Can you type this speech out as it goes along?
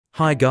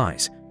Hi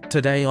guys,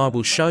 today I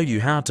will show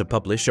you how to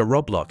publish a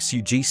Roblox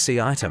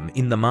UGC item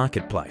in the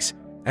marketplace.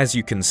 As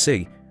you can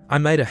see, I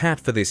made a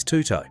hat for this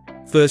tuto.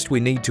 First we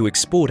need to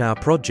export our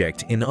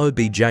project in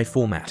OBJ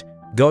format.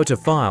 Go to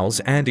Files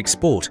and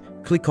Export,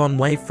 click on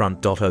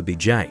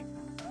wavefront.obj.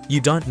 You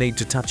don't need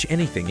to touch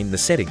anything in the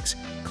settings.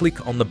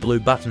 Click on the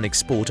blue button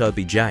Export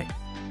OBJ.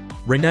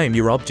 Rename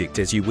your object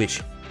as you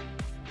wish.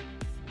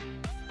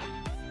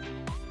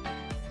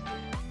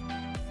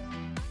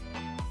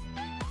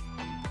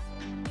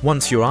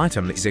 Once your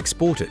item is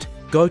exported,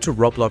 go to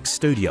Roblox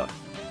Studio.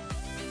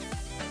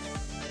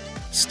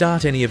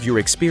 Start any of your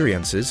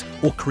experiences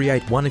or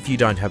create one if you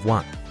don't have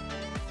one.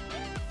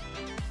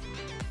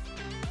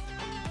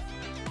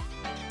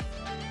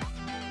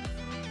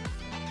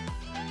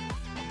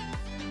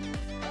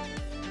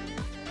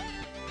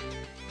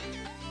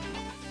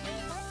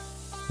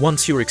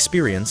 Once your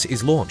experience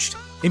is launched,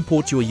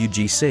 import your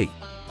UGC.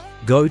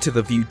 Go to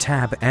the View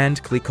tab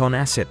and click on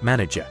Asset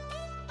Manager.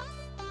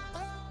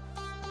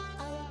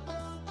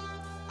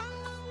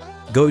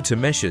 Go to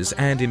Meshes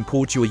and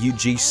import your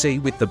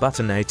UGC with the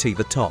button at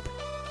the top.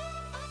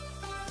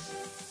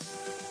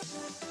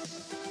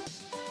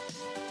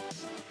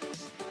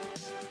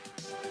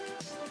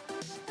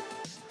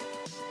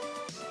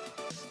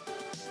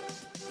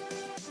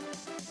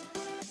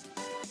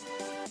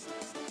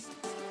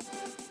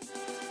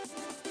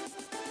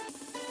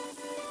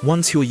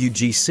 Once your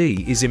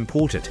UGC is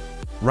imported,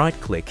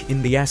 right-click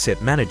in the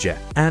Asset Manager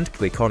and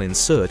click on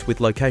Insert with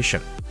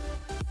Location.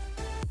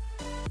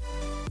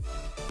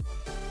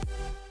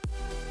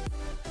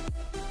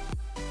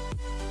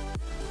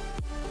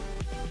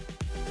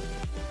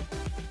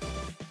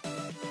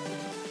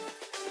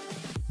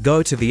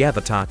 Go to the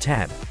Avatar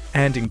tab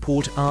and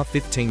import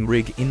R15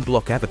 Rig in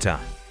Block Avatar.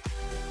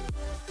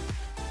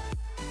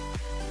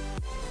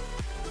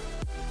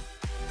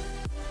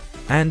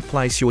 And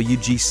place your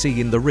UGC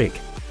in the rig.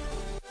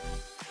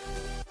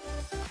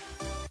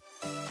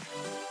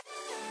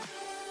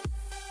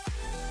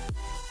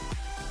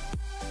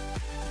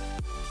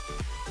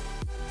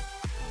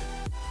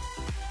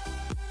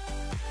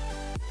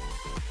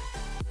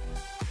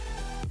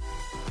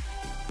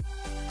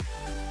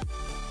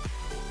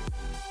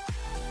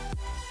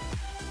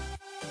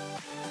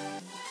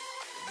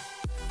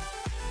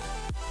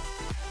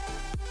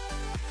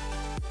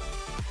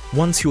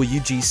 Once your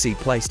UGC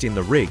placed in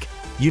the rig,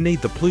 you need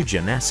the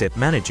plugin Asset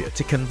Manager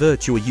to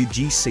convert your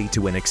UGC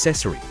to an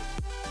accessory.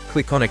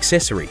 Click on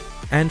Accessory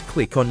and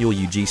click on your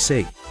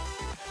UGC.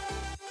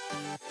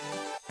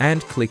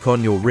 And click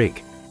on your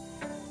rig.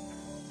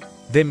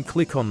 Then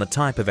click on the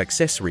type of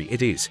accessory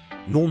it is.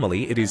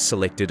 Normally it is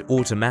selected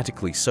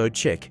automatically, so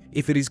check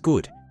if it is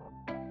good.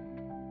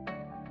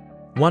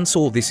 Once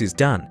all this is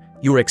done,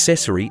 your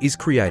accessory is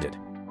created.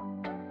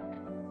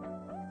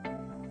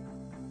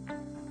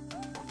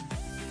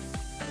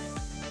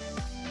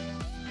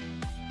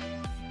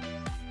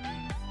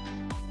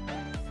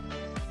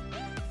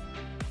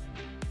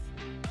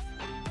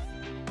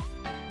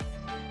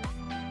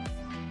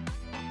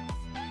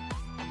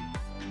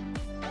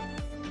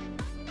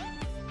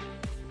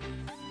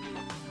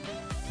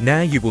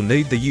 Now you will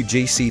need the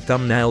UGC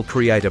Thumbnail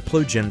Creator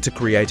plugin to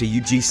create a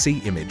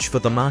UGC image for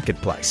the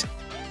marketplace.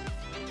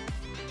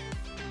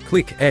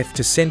 Click F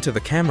to center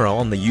the camera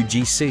on the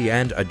UGC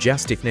and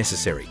adjust if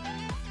necessary.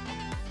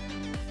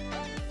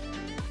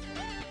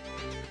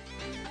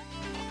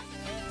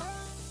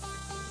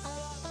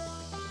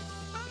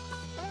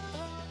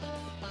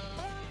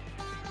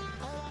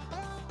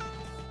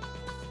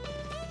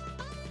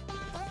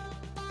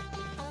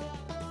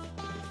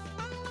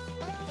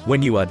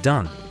 When you are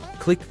done,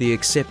 click the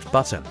Accept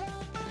button.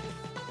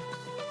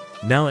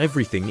 Now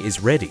everything is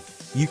ready.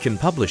 You can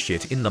publish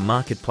it in the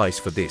marketplace.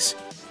 For this,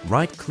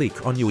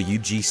 right-click on your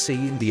UGC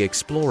in the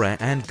Explorer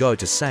and go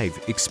to Save,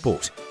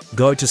 Export.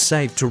 Go to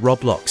Save to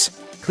Roblox.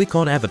 Click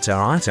on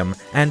Avatar Item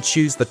and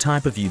choose the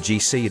type of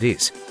UGC it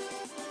is.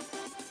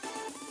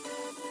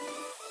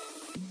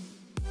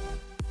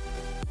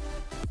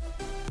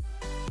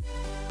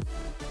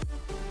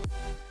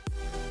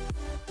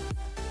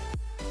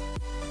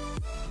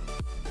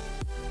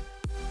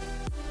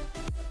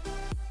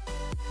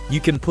 You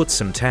can put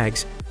some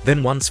tags,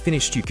 then once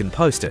finished you can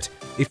post it.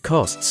 It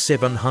costs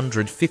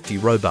 750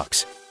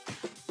 Robux.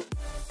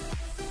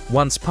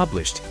 Once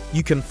published,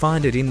 you can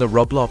find it in the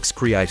Roblox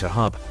Creator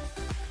Hub.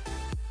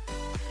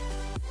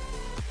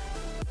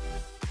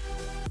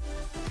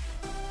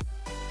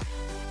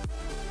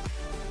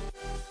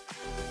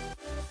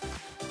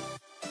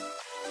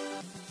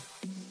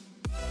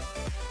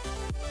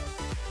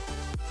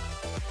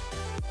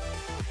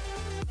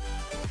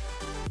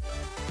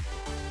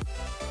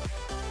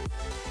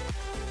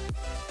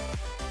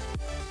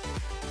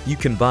 You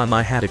can buy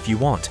my hat if you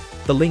want.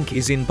 The link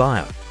is in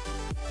bio.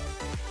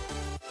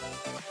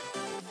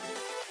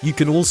 You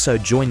can also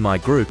join my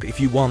group if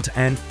you want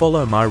and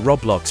follow my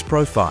Roblox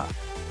profile.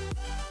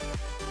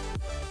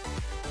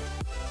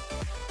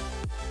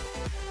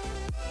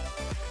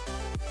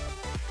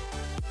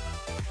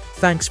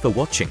 Thanks for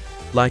watching.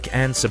 Like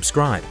and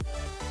subscribe.